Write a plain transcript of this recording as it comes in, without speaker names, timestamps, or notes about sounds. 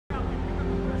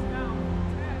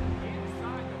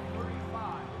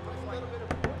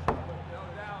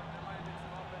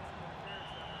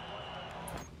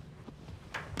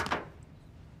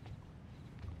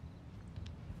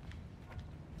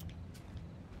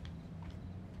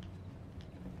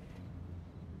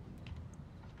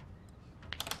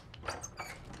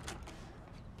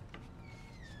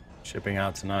Shipping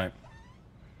out tonight.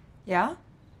 Yeah?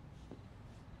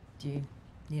 Do you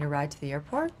need a ride to the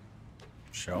airport?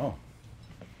 Sure.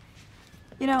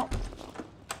 You know,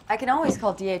 I can always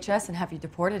call DHS and have you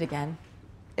deported again.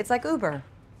 It's like Uber,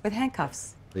 with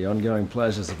handcuffs. The ongoing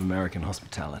pleasures of American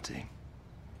hospitality.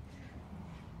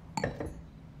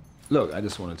 Look, I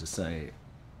just wanted to say,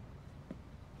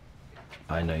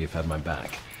 I know you've had my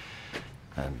back.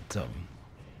 And,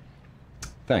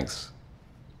 thanks.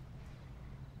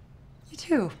 You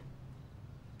too.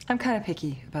 I'm kind of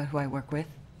picky about who I work with.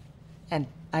 And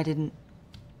I didn't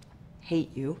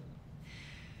hate you.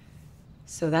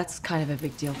 So that's kind of a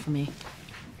big deal for me.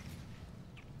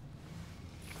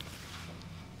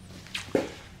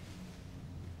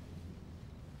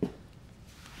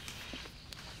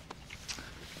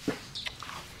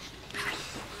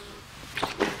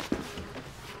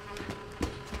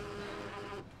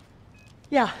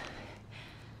 Yeah.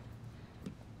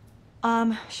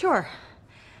 Sure.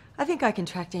 I think I can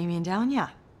track Damien down, yeah.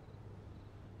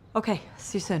 Okay,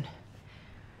 see you soon.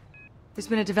 There's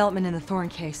been a development in the Thorn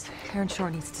case. Aaron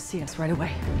Short needs to see us right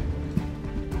away.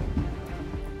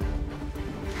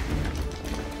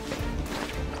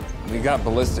 We got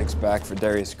ballistics back for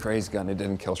Darius Cray's gun. It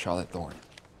didn't kill Charlotte Thorn.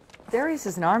 Darius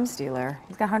is an arms dealer.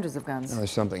 He's got hundreds of guns. No, there's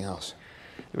something else.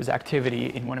 There was activity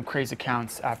in one of Cray's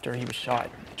accounts after he was shot.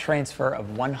 A transfer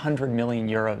of 100 million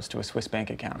euros to a Swiss bank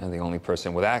account. And the only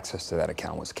person with access to that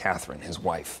account was Catherine, his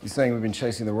wife. You're saying we've been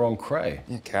chasing the wrong Cray?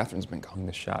 Yeah, Catherine's been calling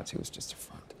the shots. He was just a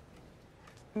front.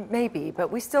 Maybe,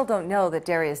 but we still don't know that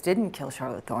Darius didn't kill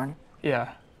Charlotte Thorn.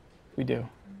 Yeah, we do.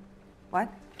 What?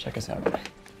 Check us out.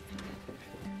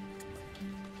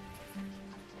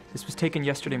 This was taken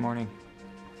yesterday morning.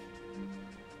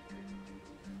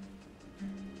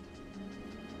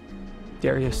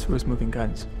 Darius was moving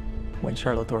guns when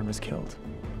Charlotte Thorn was killed.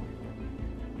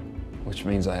 Which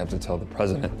means I have to tell the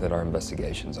president that our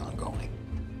investigation's ongoing.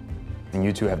 And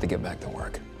you two have to get back to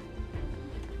work.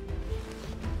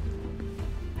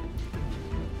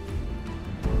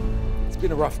 It's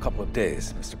been a rough couple of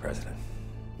days, Mr. President.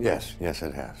 Yes, yes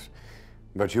it has.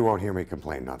 But you won't hear me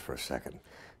complain, not for a second.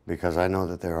 Because I know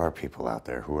that there are people out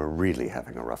there who are really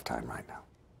having a rough time right now.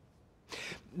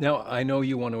 Now, I know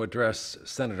you want to address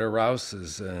Senator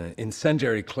Rouse's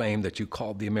incendiary claim that you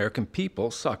called the American people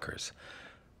suckers.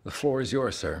 The floor is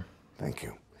yours, sir. Thank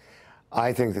you.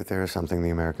 I think that there is something the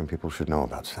American people should know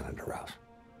about Senator Rouse.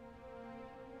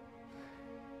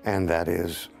 And that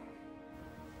is...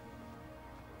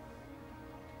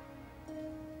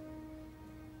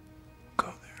 Go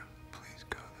there. Please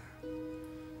go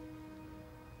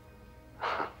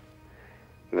there.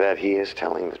 That he is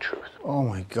telling the truth. Oh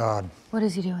my God. What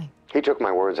is he doing? He took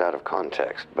my words out of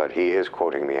context, but he is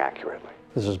quoting me accurately.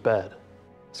 This is bad.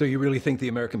 So you really think the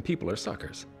American people are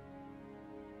suckers?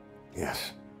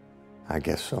 Yes, I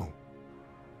guess so.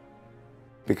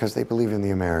 Because they believe in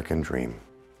the American dream.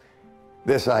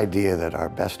 This idea that our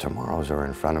best tomorrows are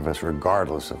in front of us,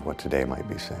 regardless of what today might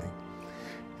be saying.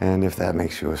 And if that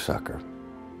makes you a sucker,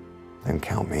 then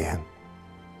count me in.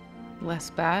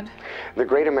 Less bad? The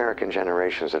great American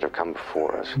generations that have come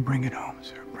before us Bring it home,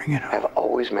 sir. Bring it home. have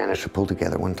always managed to pull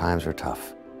together when times are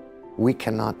tough. We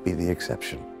cannot be the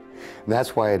exception.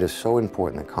 That's why it is so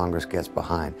important that Congress gets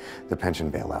behind the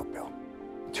pension bailout bill.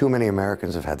 Too many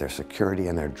Americans have had their security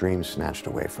and their dreams snatched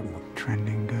away from them.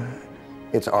 Trending good.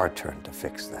 It's our turn to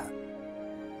fix that.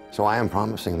 So I am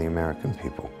promising the American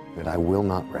people that I will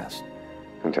not rest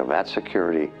until that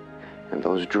security and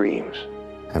those dreams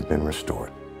have been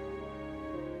restored.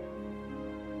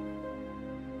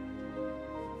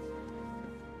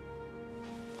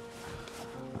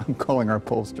 I'm calling our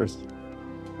pollsters.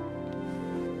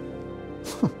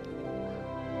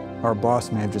 Our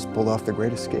boss may have just pulled off the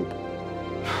Great Escape.